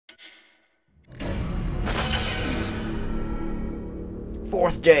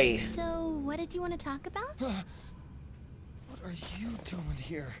4th day. So, what did you want to talk about? What are you doing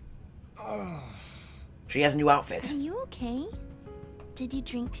here? She has a new outfit. Are you okay? Did you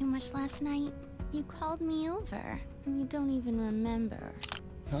drink too much last night? You called me over, and you don't even remember.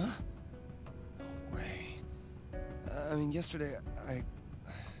 Huh? No way. I mean, yesterday,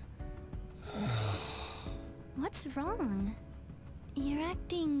 What's wrong? You're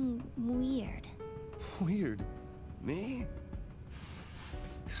acting weird. Weird. Me?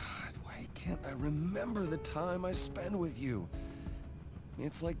 God, why can't I remember the time I spent with you?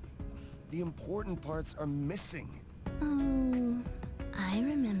 It's like the important parts are missing. Oh, I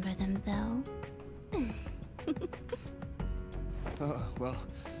remember them though. Well,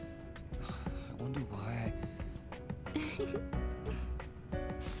 I wonder why.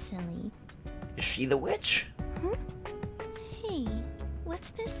 Silly. Is she the witch? Huh? Hey,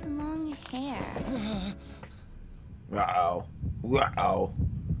 what's this long hair? Uh-oh. Uh-oh.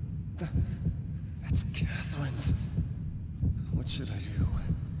 That's Catherine's. What should I do?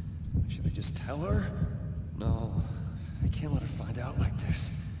 Should I just tell her? No, I can't let her find out like this.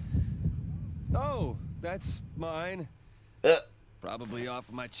 Oh, that's mine. Probably off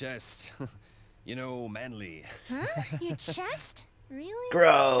of my chest. You know, manly. Huh? Your chest? Really?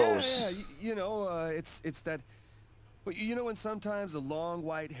 Gross. Yeah, you know, it's that. But you know when sometimes the long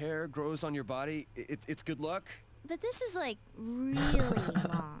white hair grows on your body, it's good luck. But this is like really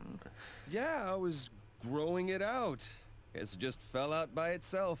long. Yeah, I was growing it out. Guess it just fell out by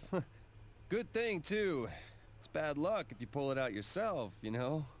itself. Good thing too. It's bad luck if you pull it out yourself, you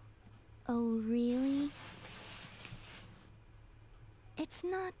know. Oh, really? It's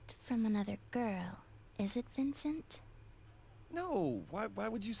not from another girl, is it, Vincent? No, why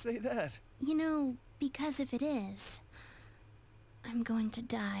would you say that? You know, because if it is, I'm going to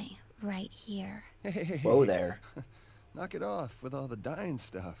die right here. Hey, Whoa there. knock it off with all the dying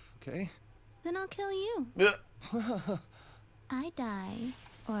stuff, okay? Then I'll kill you. I die,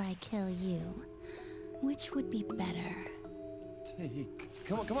 or I kill you. Which would be better?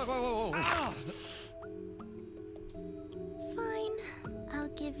 Come on, whoa. Ah! Fine, I'll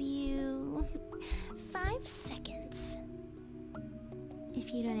give you 5 seconds.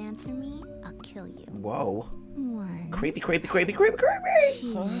 If you don't answer me, I'll kill you. Whoa. 1, Creepy. 2,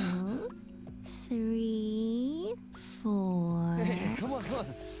 3, 4, Hey, come on.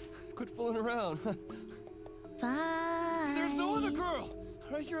 Quit fooling around. 5. There's no other girl!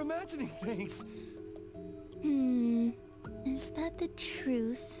 Right, you're imagining things. Is that the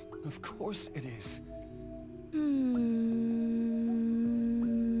truth? Of course it is.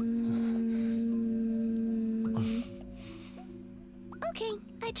 Okay,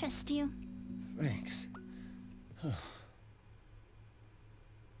 I trust you. Thanks.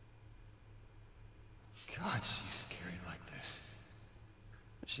 God, she's scary like this.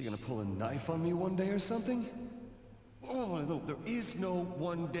 Is she gonna pull a knife on me one day or something? Oh, no, there is no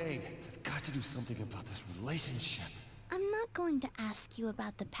one day. I've got to do something about this relationship. I'm not going to ask you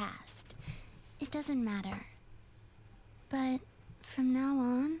about the past. It doesn't matter. But from now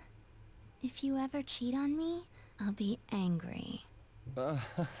on, if you ever cheat on me, I'll be angry.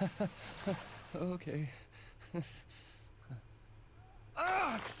 Okay.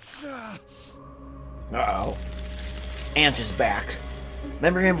 Uh-oh. Ant is back.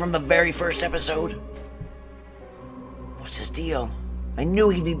 Remember him from the very first episode? What's his deal? I knew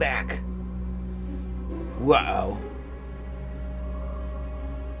he'd be back. Uh-oh.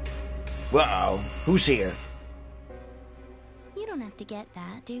 Uh-oh. Who's here? You don't have to get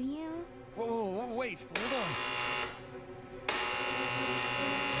that, do you? Whoa, wait, hold on.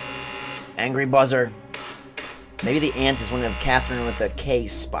 Angry Buzzer. Maybe the Ant is one of Catherine with the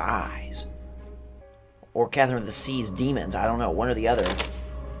K's spies. Or Catherine with the C's demons. I don't know. One or the other.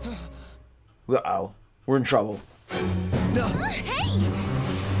 Uh-oh. We're in trouble. No. Hey!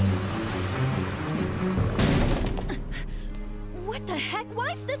 What the heck?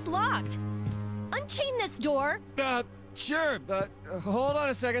 Why is this locked? Unchain this door! Sure, hold on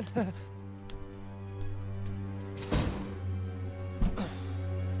a second.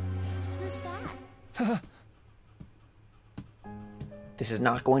 Who's that? This is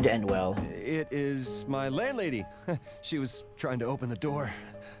not going to end well. It is my landlady. She was trying to open the door.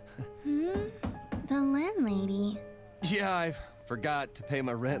 The landlady. Yeah, I forgot to pay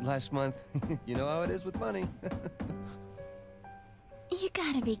my rent last month. You know how it is with money. You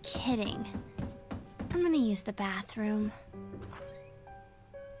gotta be kidding. I'm gonna use the bathroom.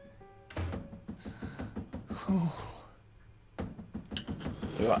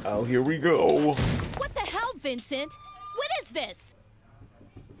 Uh-oh, here we go. What the hell, Vincent? What is this?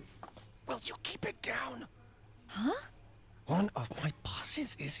 Will you keep it down? Huh? One of my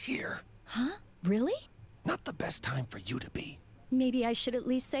bosses is here. Huh? Really? Not the best time for you to be. Maybe I should at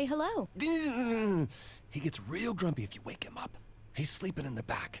least say hello. He gets real grumpy if you wake him up. He's sleeping in the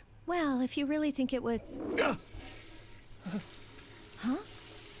back. Well, if you really think it would... Huh?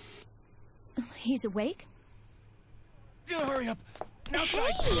 He's awake? Hurry up!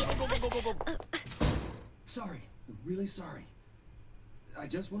 Outside! Hey! Go. Sorry. I'm really sorry. I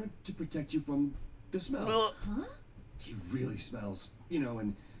just wanted to protect you from the smell. Huh? He really smells. You know,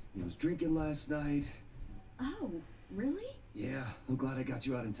 and he was drinking last night. Oh, really? Yeah, I'm glad I got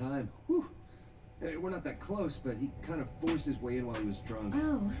you out in time. Whew. We're not that close, but he kind of forced his way in while he was drunk.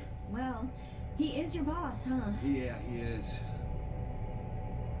 Oh, well, he is your boss, huh? Yeah, he is.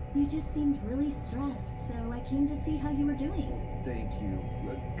 You just seemed really stressed, so I came to see how you were doing. Thank you.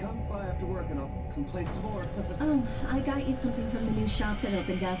 Come by after work and I'll complain some more. Oh, I got you something from the new shop that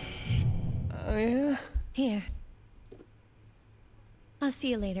opened up. Oh, yeah? Here. I'll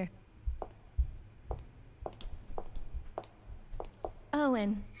see you later. Oh,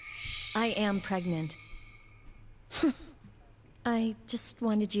 and I am pregnant. I just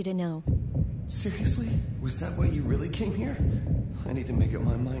wanted you to know. Seriously? Was that why you really came here? I need to make up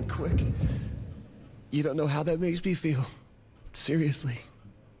my mind quick. You don't know how that makes me feel. Seriously.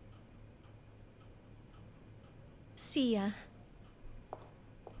 See ya.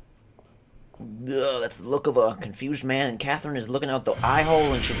 Ugh, that's the look of a confused man, and Catherine is looking out the eye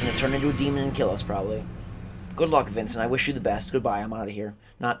hole, and she's gonna turn into a demon and kill us, probably. Good luck, Vincent. I wish you the best. Goodbye. I'm out of here.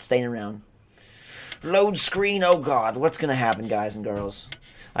 Not staying around. Load screen. Oh, God. What's gonna happen, guys and girls?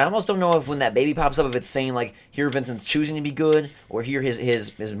 I almost don't know if when that baby pops up, if it's saying, like, here Vincent's choosing to be good, or here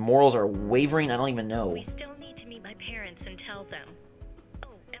his morals are wavering. I don't even know. We still need to meet my parents and tell them.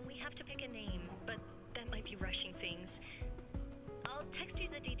 Oh, and we have to pick a name, but that might be rushing things. I'll text you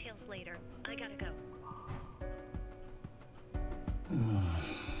the details later. I gotta go.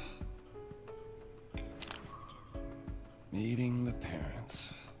 Meeting the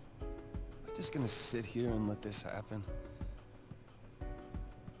parents. Am I just gonna sit here and let this happen?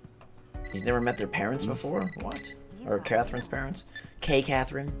 He's never met their parents before? What? Or Catherine's parents? K.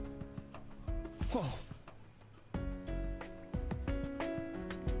 Catherine? Whoa.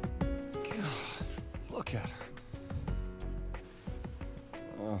 God, look at her.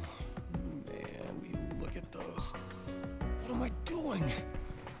 Oh, man, look at those. What am I doing?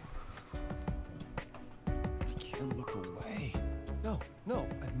 I can't look away. No,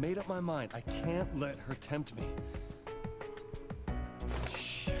 I've made up my mind. I can't let her tempt me.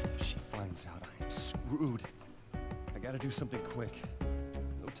 Shit, if she finds out, I am screwed. I gotta do something quick.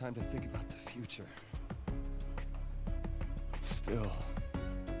 No time to think about the future. Still.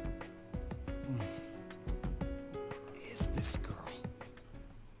 Is this girl?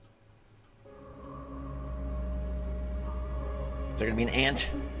 Is there gonna be an ant?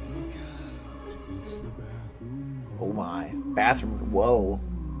 Oh my. Bathroom. Whoa.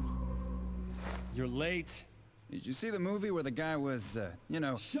 You're late. Did you see the movie where the guy was, you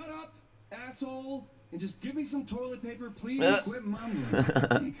know... Shut up, asshole! And just give me some toilet paper, please. Quit mumbling.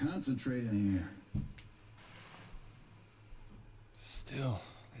 Can't concentrate in here. Still,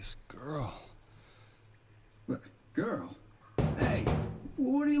 this girl. What, girl? Hey,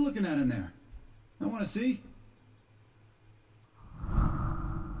 what are you looking at in there? I want to see.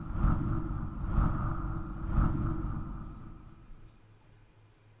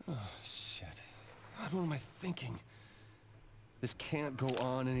 Oh, shit. God, what am I thinking? This can't go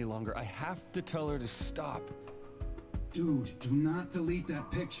on any longer. I have to tell her to stop. Dude, do not delete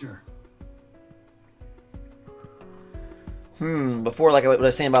that picture. Before, like what I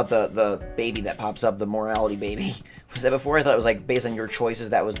was saying about the baby that pops up, the morality baby. Was that before? I thought it was like based on your choices,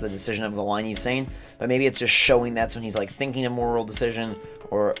 that was the decision of the line he's saying. But maybe it's just showing that's when he's like thinking a moral decision,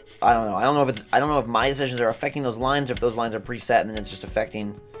 or I don't know. I don't know if my decisions are affecting those lines, or if those lines are preset and then it's just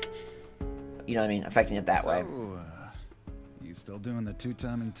affecting, you know what I mean, affecting it that way. You still doing the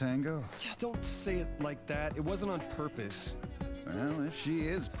two-timing tango? Yeah, don't say it like that. It wasn't on purpose. Well, if she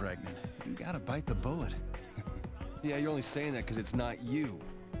is pregnant, you gotta bite the bullet. Yeah, you're only saying that because it's not you.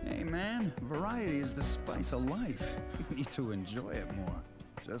 Hey man, variety is the spice of life. You need to enjoy it more.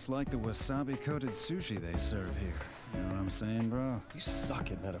 Just like the wasabi-coated sushi they serve here. You know what I'm saying, bro? You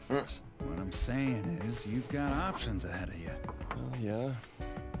suck at metaphors. What I'm saying is, you've got options ahead of you. Oh, yeah?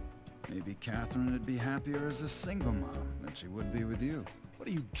 Maybe Catherine would be happier as a single mom than she would be with you. What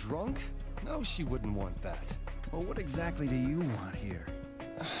are you, drunk? No, she wouldn't want that. Well, what exactly do you want here?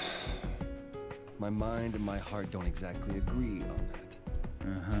 My mind and my heart don't exactly agree on that.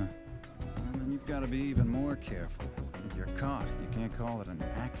 Uh-huh. Well, then you've got to be even more careful. If you're caught, you can't call it an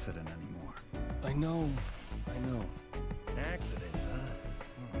accident anymore. I know. Accidents,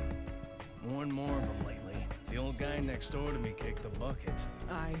 huh? More and more of them lately. The old guy next door to me kicked the bucket.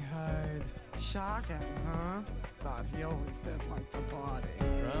 I heard. Shocking, huh? Thought he always did like to party.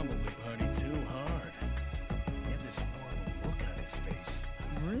 Probably partied too hard. He had this horrible look on his face.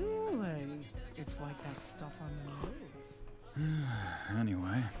 Really? It's like that stuff on the news.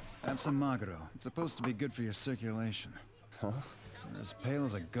 Anyway, have some Magro. It's supposed to be good for your circulation. Huh? You're as pale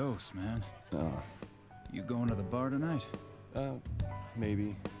as a ghost, man. Oh. You going to the bar tonight?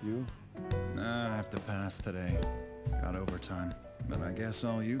 Maybe. You? Nah, I have to pass today. Got overtime. But I guess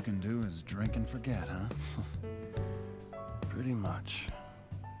all you can do is drink and forget, huh? Pretty much.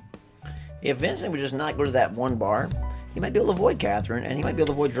 If Vincent would just not go to that one bar, he might be able to avoid Catherine, and he might be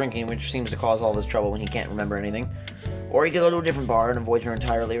able to avoid drinking, which seems to cause all of his trouble when he can't remember anything. Or he could go to a different bar and avoid her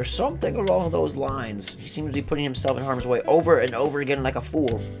entirely, or something along those lines. He seems to be putting himself in harm's way over and over again like a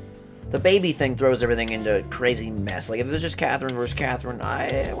fool. The baby thing throws everything into a crazy mess. Like, if it was just Catherine versus Catherine,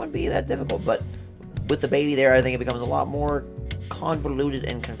 it wouldn't be that difficult. But with the baby there, I think it becomes a lot more convoluted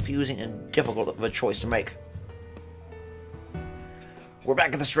and confusing and difficult of a choice to make. We're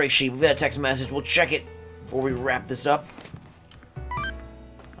back at the stray sheep. We've got a text message. We'll check it before we wrap this up.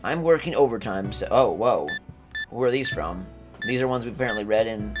 I'm working overtime. So, oh, whoa. Who are these from? These are ones we apparently read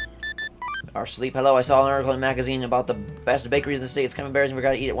in our sleep. Hello, I saw an article in a magazine about the best bakeries in the state. It's kind of embarrassing. We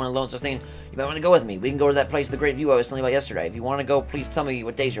gotta eat at one alone. So I was thinking, you might want to go with me. We can go to that place, the Great View I was telling you about yesterday. If you want to go, please tell me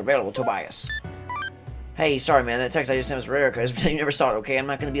what days you're available. Tobias. Hey, sorry, man. That text I just sent was for Erica. You never saw it, okay? I'm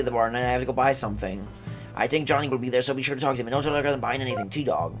not going to be at the bar tonight. I have to go buy something. I think Johnny will be there, so be sure to talk to him. And don't tell Erica I'm buying anything.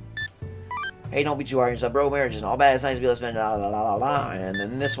 T-Dog. Hey, don't be too hard on yourself, bro. Marriage isn't all bad. It's nice to be able to spend la la la la la. And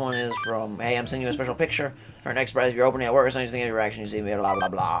then this one is from, hey, I'm sending you a special picture. Our next prize, if you're opening at work, it's nice to think of your reaction. You see me, blah, blah,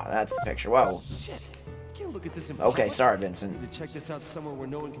 blah. That's the picture. Whoa. Shit. Can't look at this in Okay, public. sorry, Vincent. Need to check this out somewhere where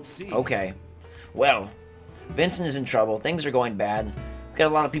no one can see. Okay. Well, Vincent is in trouble. Things are going bad. We got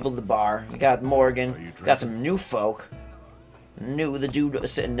a lot of people at the bar. We got Morgan. We got some new folk. The dude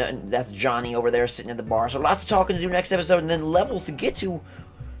sitting, that's Johnny over there sitting at the bar. So lots of talking to do next episode, and then levels to get to.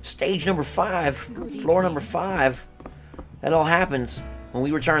 Stage number 5, floor number 5. That all happens when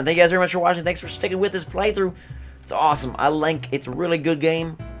we return. Thank you guys very much for watching. Thanks for sticking with this playthrough. It's awesome. I like it's a really good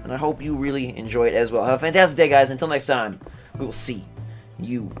game, and I hope you really enjoy it as well. Have a fantastic day, guys. Until next time, we will see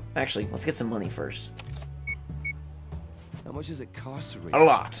you. Actually, let's get some money first. How much does it cost to raise A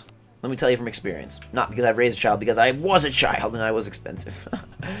lot. Let me tell you from experience. Not because I've raised a child, because I was a child and I was expensive.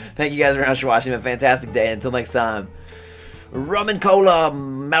 Thank you guys very much for watching. Have a fantastic day. Until next time, rum and cola,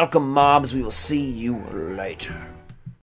 Malcolm Mobs. We will see you later.